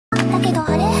だけど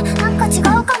あれなんか違う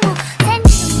かも。千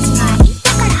里の道が言った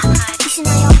から石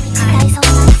のように硬いそん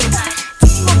な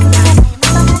人土もくられば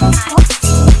山形ですと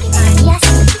進撃が癒し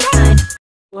に来て。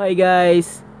 Hi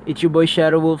guys, it's your boy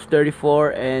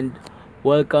ShadowWolf34 and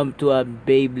welcome to a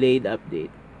Beyblade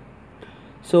update.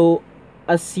 So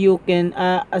as you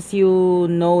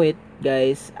know it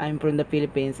guys, I'm from the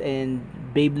Philippines and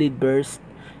Beyblade Burst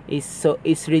is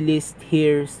released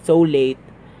here so late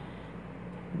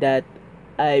that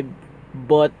I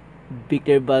bought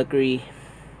Victor Valkyrie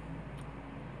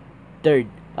second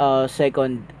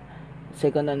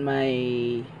on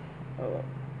my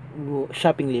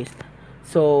shopping list.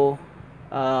 So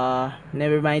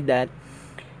never mind that.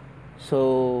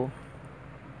 So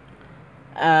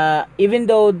even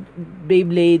though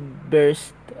Beyblade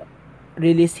Burst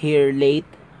released here late,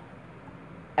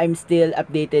 I'm still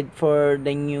updated for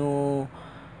the new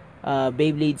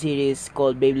Beyblade series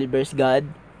called Beyblade Burst God.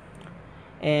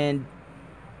 And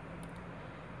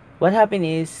what happened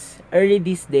is, early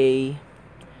this day,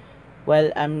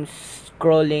 while I'm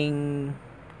scrolling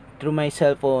through my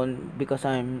cell phone because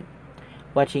I'm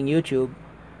watching YouTube,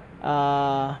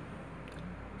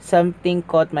 something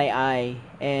caught my eye,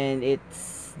 and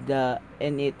it's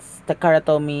Takara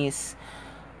Tomy's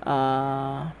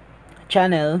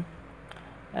channel.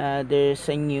 There's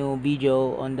a new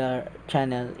video on the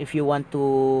channel. If you want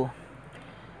to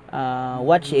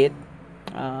watch it,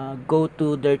 go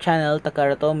to their channel,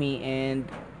 Takara Tomy, and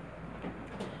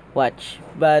watch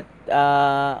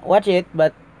it,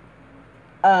 but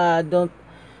don't,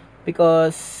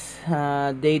 because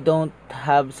they don't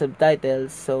have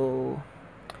subtitles. So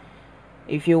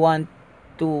if you want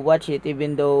to watch it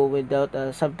even though without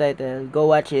a subtitle, go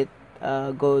watch it.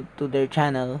 Go to their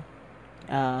channel,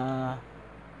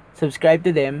 subscribe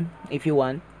to them if you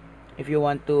want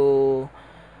to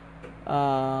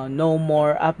know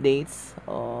more updates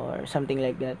or something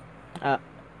like that.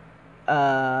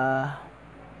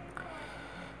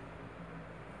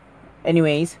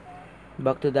 Anyways,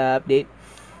 back to the update.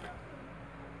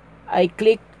 I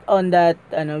clicked on that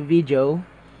video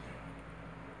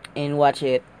and watch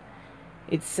it.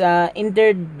 It's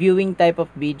interviewing type of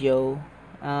video.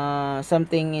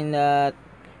 Something in that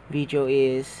video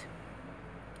is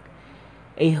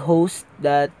a host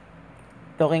that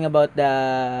talking about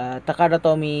the Takara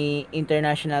Tomy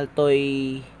International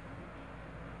Toy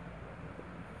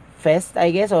Fest,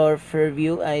 I guess, or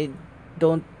Fairview. I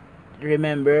don't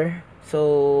remember.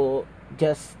 So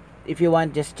just, if you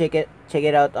want, just check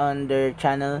it out on their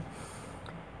channel.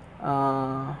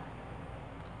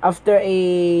 After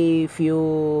a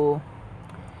few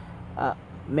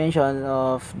mention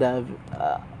of that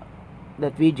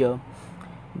video,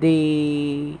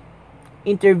 they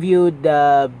interviewed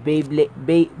the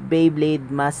Beyblade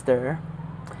master.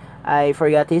 I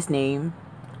forgot his name,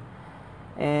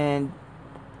 and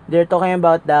they're talking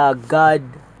about the God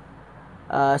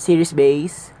series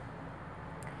base,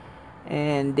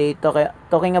 and they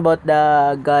talking about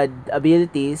the God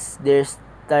abilities. They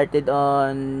started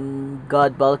on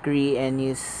God Valkyrie and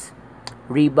his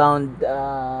rebound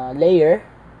layer,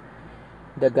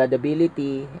 the God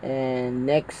ability, and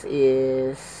next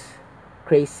is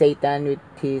Crazy Satan with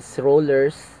his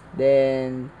rollers,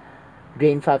 then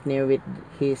Drain Fafnir with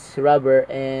his rubber,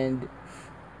 and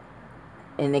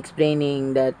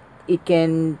explaining that it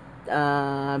can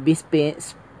be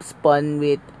spun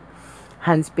with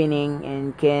hand spinning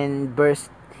and can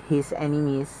burst his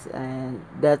enemies, and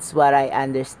that's what I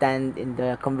understand in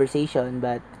the conversation,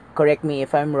 but correct me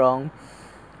if I'm wrong.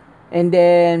 And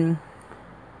then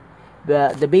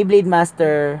the Beyblade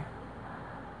master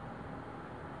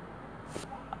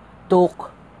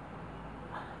took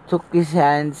his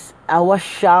hands. I was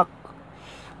shocked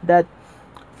that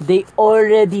they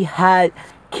already had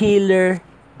Killer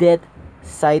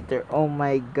DeathScyther. Oh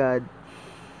my god,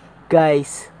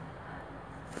 guys,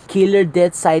 Killer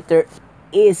DeathScyther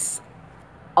is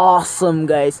awesome,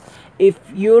 guys. If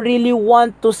you really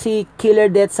want to see Killer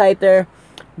DeathScyther,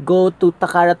 go to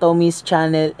Takara Tomy's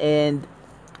channel and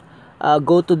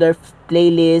go to their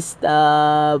playlist,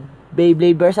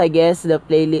 Beyblade Burst, I guess, the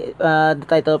playlist, the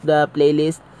title of the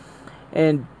playlist,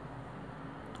 and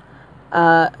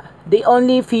they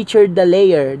only featured the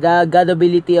layer, the God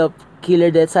ability of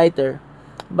Killer DeathScyther,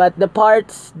 but the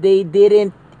parts, they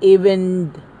didn't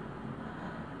even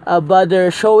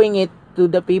bother showing it to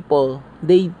the people.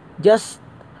 They just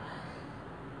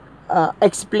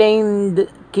explained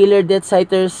Killer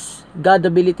DeathScyther's God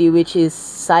ability, which is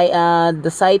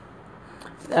the sight.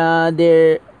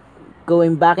 They're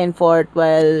going back and forth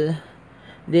while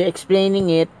they're explaining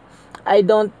it. I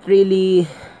don't really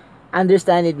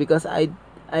understand it because I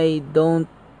don't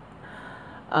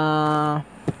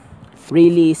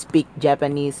really speak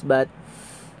Japanese, but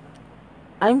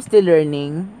I'm still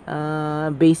learning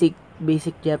basic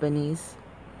Japanese.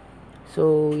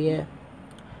 So yeah.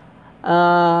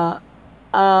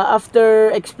 After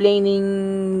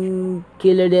explaining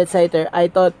Killer DeathScyther, I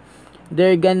thought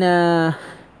they're gonna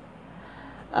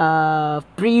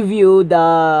preview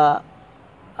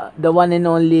the one and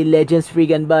only Legends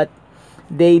Freegan, but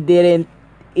they didn't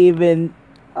even.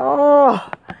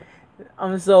 Oh,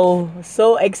 I'm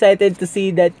so excited to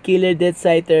see that Killer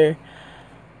DeathScyther,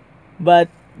 but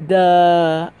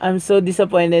I'm so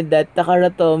disappointed that Takara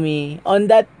Tomy on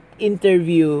that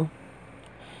interview,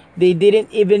 they didn't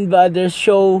even bother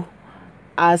show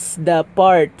us the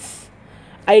parts.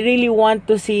 I really want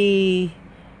to see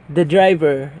the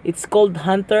driver. It's called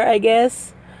Hunter, I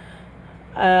guess.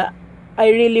 I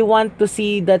really want to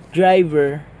see that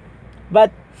driver.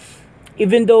 But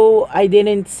even though I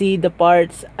didn't see the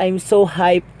parts, I'm so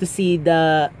hyped to see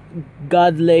the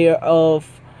god layer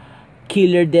of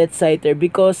Killer DeathScyther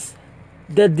because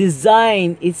the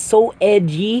design is so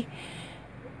edgy.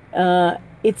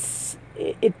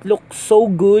 It looks so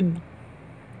good.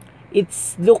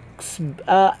 It's looks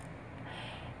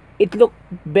it looked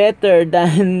better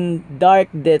than Dark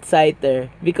DeathScyther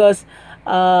because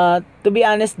to be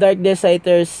honest, Dark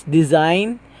DeathScyther's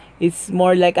design is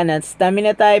more like an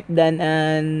stamina type than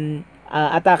an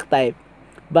attack type.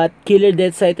 But Killer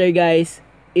DeathScyther, guys,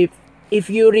 if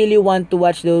you really want to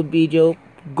watch the video,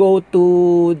 go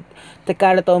to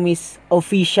Takara Tomy's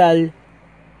official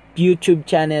YouTube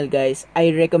channel, guys.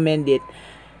 I recommend it.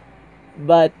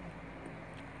 But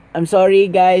I'm sorry,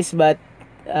 guys, but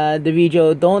the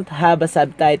video don't have a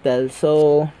subtitle,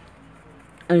 so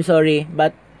I'm sorry,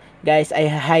 but guys, I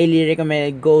highly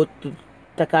recommend go to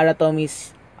Takara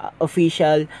Tomy's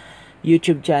official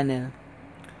YouTube channel.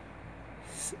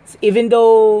 Even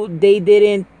though they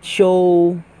didn't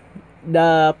show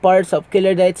the parts of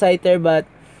Killer DeathScyther, but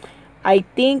I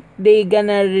think they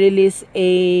gonna release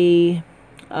a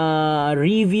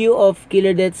review of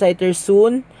Killer DeathScyther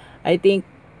soon. I think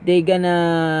they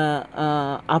gonna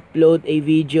upload a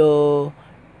video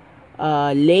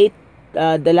late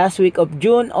the last week of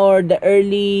June or the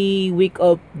early week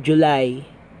of July.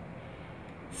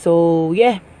 So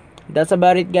yeah, that's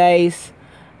about it, guys.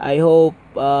 I hope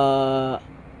I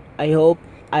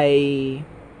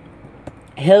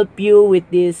help you with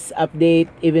this update,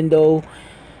 even though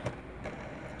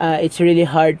it's really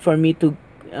hard for me to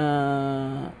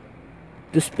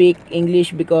speak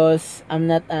English because I'm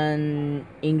not an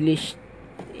English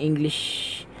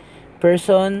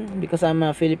person because I'm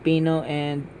a Filipino.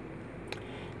 And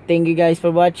thank you guys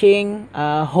for watching.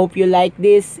 Hope you like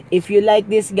this. If you like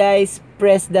this, guys,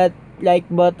 press that like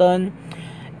button.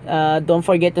 Don't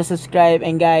forget to subscribe,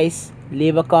 and guys,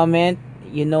 leave a comment.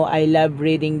 You know I love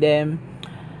reading them.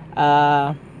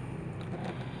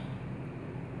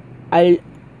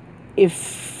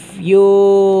 If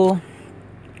you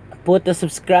put the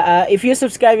subscribe if you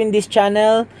subscribe in this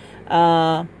channel,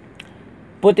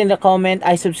 put in the comment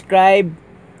I subscribe,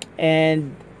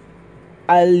 and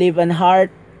I'll leave an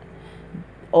heart,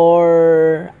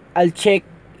 or I'll check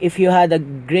if you had a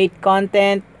great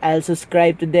content. I'll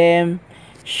subscribe to them.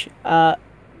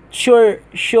 Sure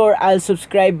I'll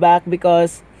subscribe back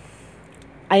because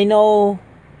I know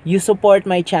you support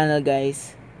my channel,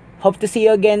 guys. Hope to see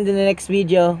you again in the next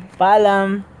video.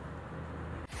 Paalam!